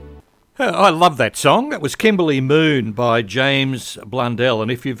I love that song. That was Kimberley Moon by James Blundell. And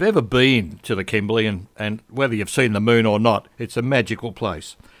if you've ever been to the Kimberley, and whether you've seen the moon or not, it's a magical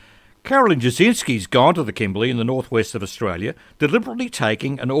place. Carolyne Jasinski's gone to the Kimberley in the northwest of Australia, deliberately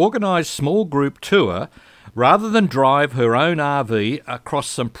taking an organised small group tour rather than drive her own RV across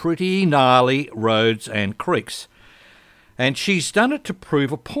some pretty gnarly roads and creeks. And she's done it to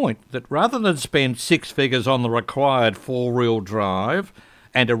prove a point that rather than spend six figures on the required four-wheel drive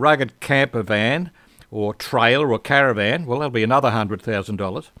and a rugged camper van or trailer or caravan, well, that'll be another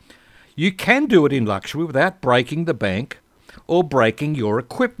 $100,000, you can do it in luxury without breaking the bank or breaking your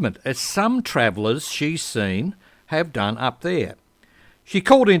equipment, as some travellers she's seen have done up there. She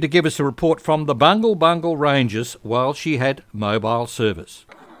called in to give us a report from the Bungle Ranges while she had mobile service.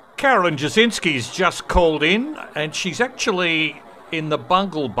 Carolyne Jasinski's just called in, and she's actually in the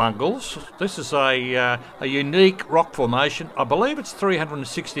Bungles. This is a unique rock formation. I believe it's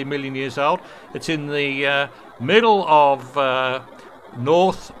 360 million years old. It's in the middle of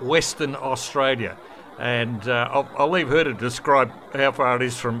northwestern Australia. And I'll leave her to describe how far it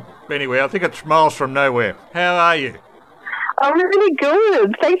is from anywhere. I think it's miles from nowhere. How are you? I'm really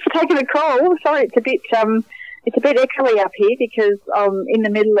good. Thanks for taking the call. Sorry, it's a bit echoey up here because I'm in the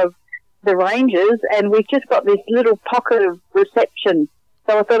middle of the ranges and we've just got this little pocket of reception.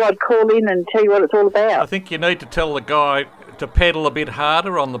 So I thought I'd call in and tell you what it's all about. I think you need to tell the guy to pedal a bit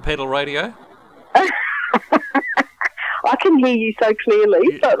harder on the pedal radio. I can hear you so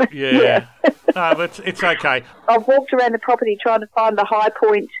clearly. But, yeah. No, but it's okay. I've walked around the property trying to find the high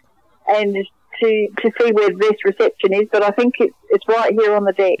point and to see where this reception is, but I think it's right here on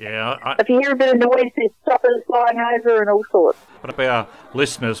the deck. Yeah. If you hear a bit of noise, there's choppers flying over and all sorts. But our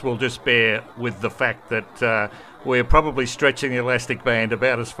listeners will just bear with the fact that we're probably stretching the elastic band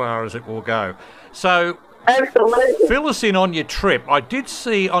about as far as it will go. So, absolutely. Fill us in on your trip. I did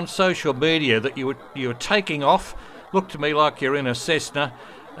see on social media that you were taking off. Looked to me like you're in a Cessna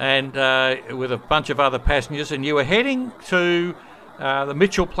and with a bunch of other passengers, and you were heading to the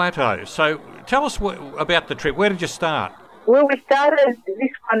Mitchell Plateau. So tell us about the trip. Where did you start? Well, we started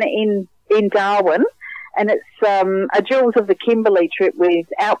this one in Darwin, and it's a Jewels of the Kimberley trip with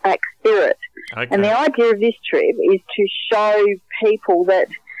Outback Spirit. Okay. And the idea of this trip is to show people that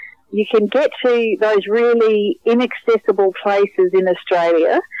you can get to those really inaccessible places in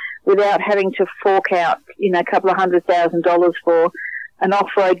Australia without having to fork out, a couple of $100,000 for an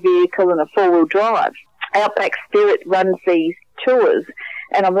off-road vehicle and a four-wheel drive. Outback Spirit runs these tours,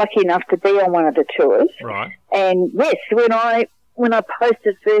 and I'm lucky enough to be on one of the tours. Right. And yes, when I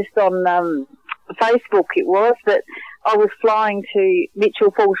posted first on Facebook, it was that I was flying to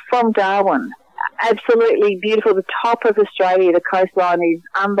Mitchell Falls from Darwin. Absolutely beautiful. The top of Australia, the coastline is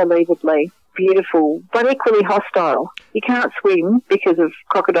unbelievably beautiful, but equally hostile. You can't swim because of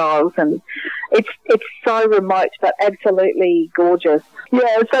crocodiles, and it's so remote, but absolutely gorgeous.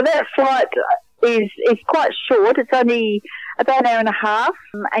 Yeah, so that flight is quite short. It's only about an hour and a half,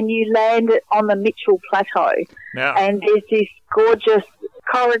 and you land on the Mitchell Plateau. Now, and there's this gorgeous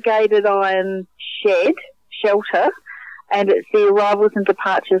corrugated iron shelter, and it's the Arrivals and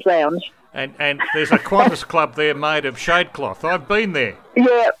Departures Lounge. And there's a Qantas club there made of shade cloth. I've been there.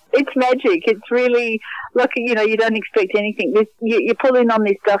 Yeah, it's magic. It's really, you don't expect anything. You pull in on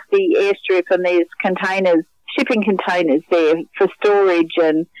this dusty airstrip and there's shipping containers there for storage,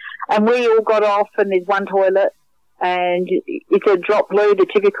 and we all got off and there's one toilet and it's a drop blue, the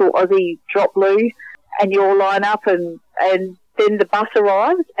typical Aussie drop blue, and you all line up and then the bus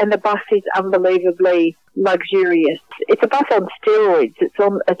arrives, and the bus is unbelievably luxurious. It's a bus on steroids. It's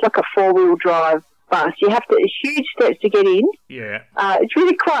like a four-wheel drive bus. It's huge steps to get in. Yeah. It's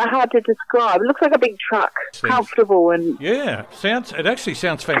really quite hard to describe. It looks like a big truck, comfortable and... Yeah, it actually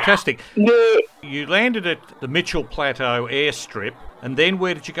sounds fantastic. Yeah. You landed at the Mitchell Plateau airstrip, and then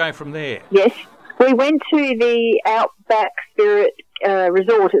where did you go from there? Yes. We went to the Outback Spirit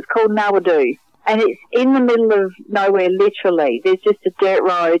resort. It's called Nawadu. And it's in the middle of nowhere, literally. There's just a dirt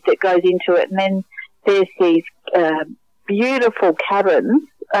road that goes into it, and then there's these beautiful cabins.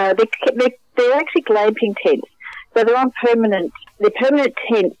 They're actually glamping tents, so they're permanent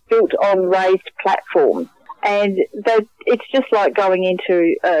tents built on raised platforms, and it's just like going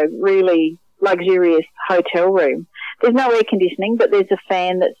into a really luxurious hotel room. There's no air conditioning, but there's a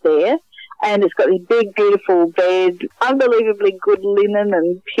fan that's there. And it's got this big, beautiful bed, unbelievably good linen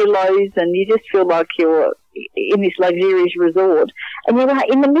and pillows, and you just feel like you're in this luxurious resort. And you're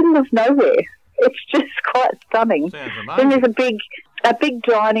in the middle of nowhere. It's just quite stunning. Sounds amazing. Then there's a big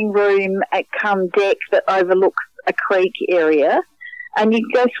dining room at deck that overlooks a creek area, and you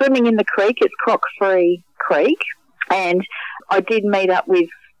can go swimming in the creek. It's croc-free creek, and I did meet up with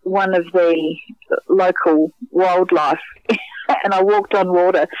one of the local wildlife and I walked on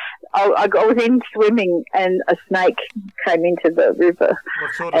water. I was in swimming and a snake came into the river.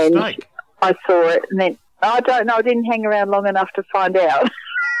 What sort of snake? I saw it and then, I don't know, I didn't hang around long enough to find out.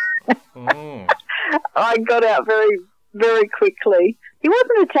 Oh. I got out very, very quickly. He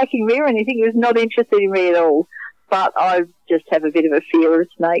wasn't attacking me or anything. He was not interested in me at all. But I just have a bit of a fear of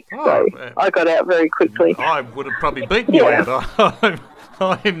snakes, so I got out very quickly. I would have probably beaten you out.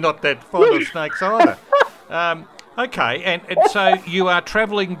 I'm not that fond of snakes either. Okay, and so you are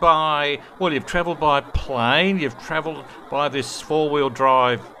travelling by, well, you've travelled by plane, you've travelled by this four-wheel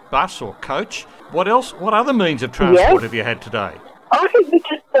drive bus or coach. What else? What other means of transport have you had today? I think we've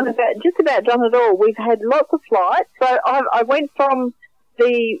just about done it all. We've had lots of flights. So I went from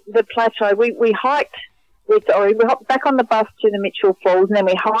the plateau. We hiked. We hopped back on the bus to the Mitchell Falls, and then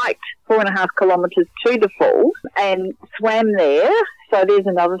we hiked 4.5 kilometres to the falls and swam there. So there's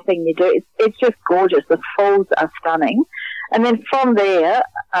another thing you do. It's just gorgeous. The falls are stunning. And then from there,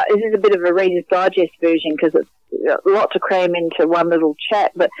 this is a bit of a Reader's Digest version because it's a lot to cram into one little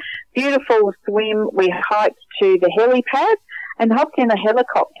chat, but beautiful swim. We hiked to the helipad and hopped in a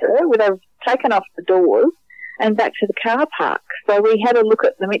helicopter where they've taken off the doors and back to the car park. So we had a look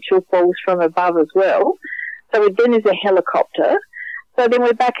at the Mitchell Falls from above as well. So then there's a helicopter. So then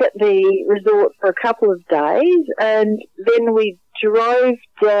we're back at the resort for a couple of days, and then we drove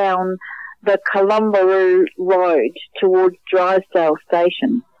down the Columbaroo Road towards Drysdale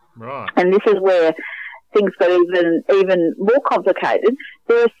Station. Right. And this is where things got even more complicated.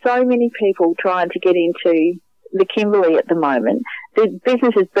 There are so many people trying to get into the Kimberley at the moment. The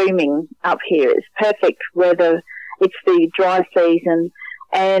business is booming up here. It's perfect weather. It's the dry season,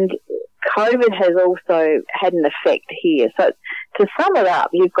 and COVID has also had an effect here. So to sum it up,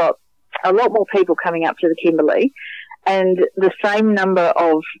 you've got a lot more people coming up to the Kimberley and the same number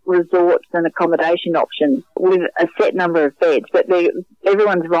of resorts and accommodation options with a set number of beds, but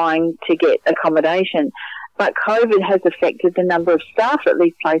everyone's vying to get accommodation. But COVID has affected the number of staff that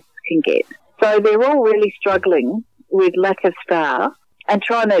these places can get. So they're all really struggling with lack of staff and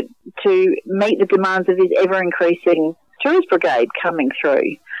trying to meet the demands of this ever-increasing tourist brigade coming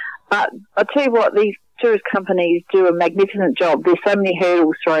through. But I'll tell you what, these tourist companies do a magnificent job. There's so many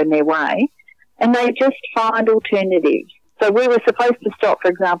hurdles thrown their way, and they just find alternatives. So we were supposed to stop, for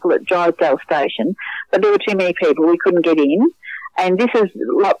example, at Drysdale Station, but there were too many people. We couldn't get in. And this is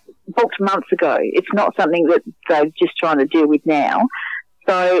booked months ago. It's not something that they're just trying to deal with now.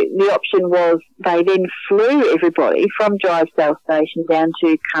 So the option was they then flew everybody from Drysdale Station down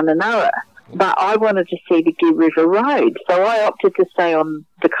to Kununurra. But I wanted to see the Gib River Road, so I opted to stay on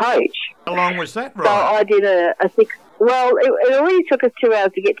the coach. How long was that ride? So I did a 6... Well, it already took us 2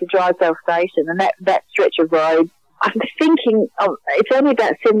 hours to get to Drysdale Station, and that stretch of road, I'm thinking it's only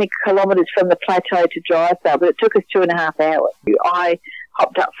about 70 kilometres from the plateau to Drysdale, but it took us 2.5 hours. I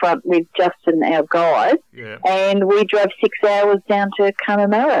hopped up front with Justin, our guide, and we drove 6 hours down to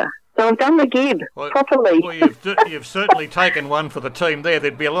Kununurra. So I've done the Gib properly. Well, you've certainly taken one for the team there.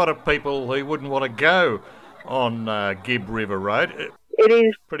 There'd be a lot of people who wouldn't want to go on Gib River Road. It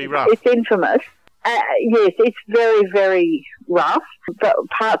is pretty rough. It's infamous. Yes, it's very, very rough, but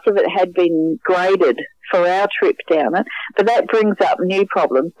parts of it had been graded for our trip down it, but that brings up new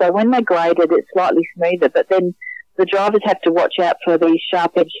problems. So when they grade it, it's slightly smoother, but then the drivers have to watch out for these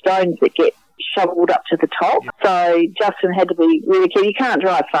sharp-edged stones that get shoveled up to the top. Yep. So Justin had to be really careful. You can't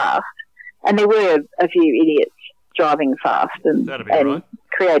drive fast. And there were a few idiots driving fast and right.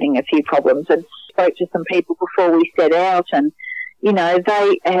 Creating a few problems. And spoke to some people before we set out, and, you know,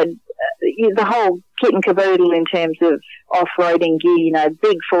 they had the whole kit and caboodle in terms of off-roading gear, you know,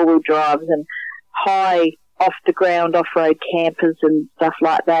 big four-wheel drives and high off-the-ground off-road campers and stuff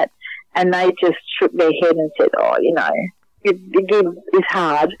like that. And they just shook their head and said, oh, you know, the Gib is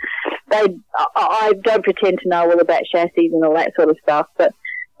hard. I don't pretend to know all about chassis and all that sort of stuff, but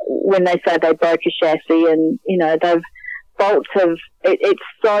when they say they broke a chassis and, you know, bolts have, it's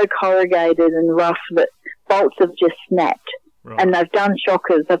so corrugated and rough that bolts have just snapped. Right. And they've done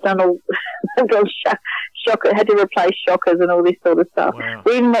shockers. They've done shocker, had to replace shockers and all this sort of stuff. Wow.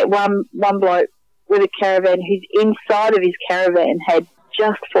 We even met one bloke with a caravan whose inside of his caravan had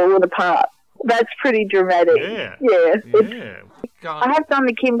just fallen apart. That's pretty dramatic. Yeah. I have done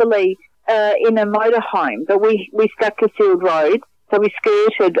the Kimberley in a motorhome, but we stuck to sealed roads, so we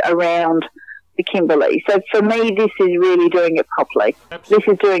skirted around the Kimberley. So for me, this is really doing it properly. Absolutely.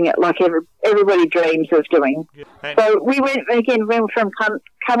 This is doing it like everybody dreams of doing. Yeah. So we went from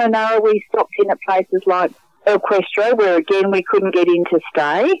Kununurra, we stopped in at places like Equestro, where again we couldn't get in to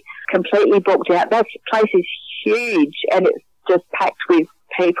stay, completely booked out. That place is huge, and it's just packed with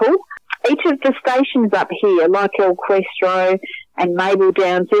people. Each of the stations up here, like El Questro and Mabel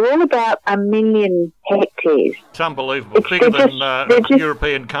Downs, they're all about 1 million hectares. It's unbelievable. Bigger than a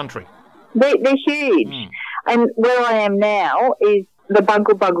European country. They're huge. And where I am now is the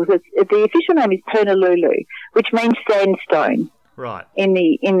Bungle Bungles. The official name is Pernalulu, which means sandstone. Right. In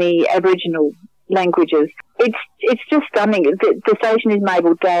the Aboriginal languages. It's just stunning. The station is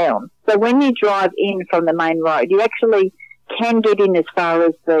Mabel Downs. So when you drive in from the main road, you actually can get in as far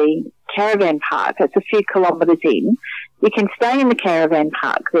as the caravan park. It's a few kilometres in. You can stay in the caravan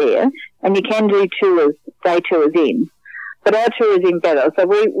park there, and you can do tours, day tours in. But our tour is in better. So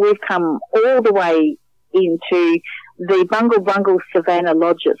we've come all the way into the Bungle Savannah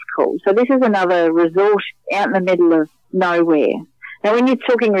Lodge, it's called. So this is another resort out in the middle of nowhere. Now, when you're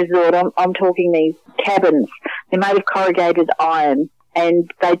talking resort, I'm talking these cabins. They're made of corrugated iron,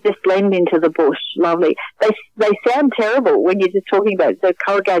 and they just blend into the bush. Lovely. They sound terrible when you're just talking about it. So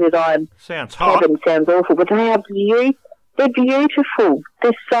corrugated iron sounds hot. Cabin sounds awful, but they are they're beautiful.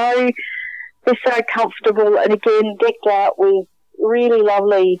 They're so comfortable, and again decked out with really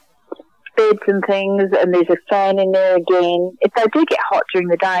lovely beds and things, and there's a fan in there again. They do get hot during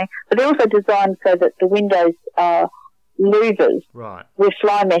the day, but they're also designed so that the windows are louvers, right, with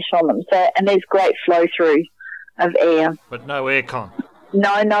fly mesh on them. So, and there's great flow through of air. But no aircon. No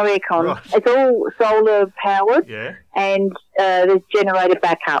aircon. Right. It's all solar powered. Yeah. And there's generator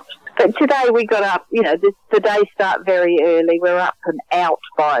backups. But today we got up, the days start very early. We're up and out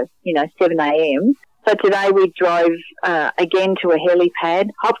by, 7 a.m. So today we drove again to a helipad,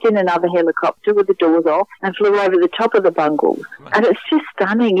 hopped in another helicopter with the doors off, and flew over the top of the bungles. And it's just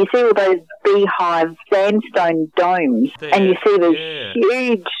stunning. You see all those beehive sandstone domes, and you see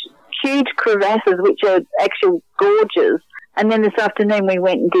these huge crevasses, which are actual gorges. And then this afternoon we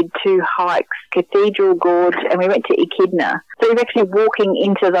went and did 2 hikes, Cathedral Gorge, and we went to Echidna. So you're actually walking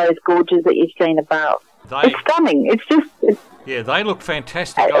into those gorges that you've seen above. It's stunning. Yeah, they look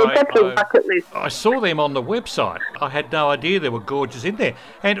fantastic. It's absolutely bucket list. I saw them on the website. I had no idea there were gorges in there.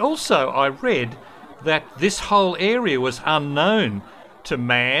 And also I read that this whole area was unknown to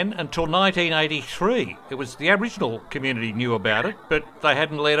man until 1983. It was the Aboriginal community knew about it, but they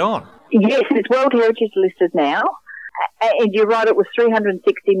hadn't let on. Yes, it's World Heritage listed now. And you're right, it was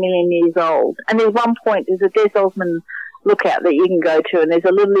 360 million years old. And there's one point, there's a Des Osmond lookout that you can go to, and there's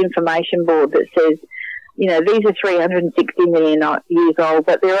a little information board that says, these are 360 million years old,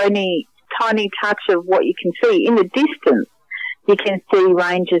 but they're only tiny touch of what you can see. In the distance, you can see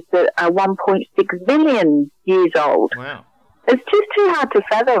ranges that are 1.6 billion years old. Wow. It's just too hard to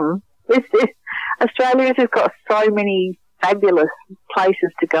fathom. Australia's just got so many fabulous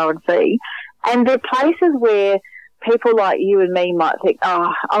places to go and see. And they're places where people like you and me might think,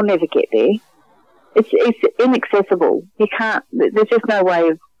 I'll never get there. It's inaccessible. You can't, there's just no way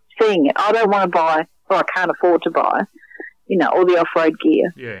of seeing it. I don't want to buy, or I can't afford to buy, all the off-road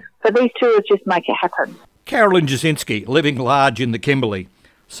gear. Yeah. But these tours just make it happen. Carolyne Jasinski, living large in the Kimberley,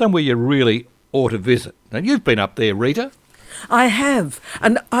 somewhere you really ought to visit. And you've been up there, Rita. I have,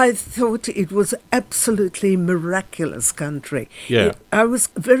 and I thought it was absolutely miraculous country. Yeah. I was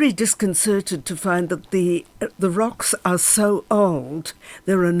very disconcerted to find that the rocks are so old,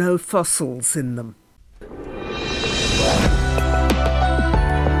 there are no fossils in them.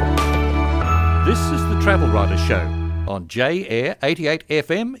 This is the Travel Writer Show on J Air 88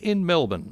 FM in Melbourne.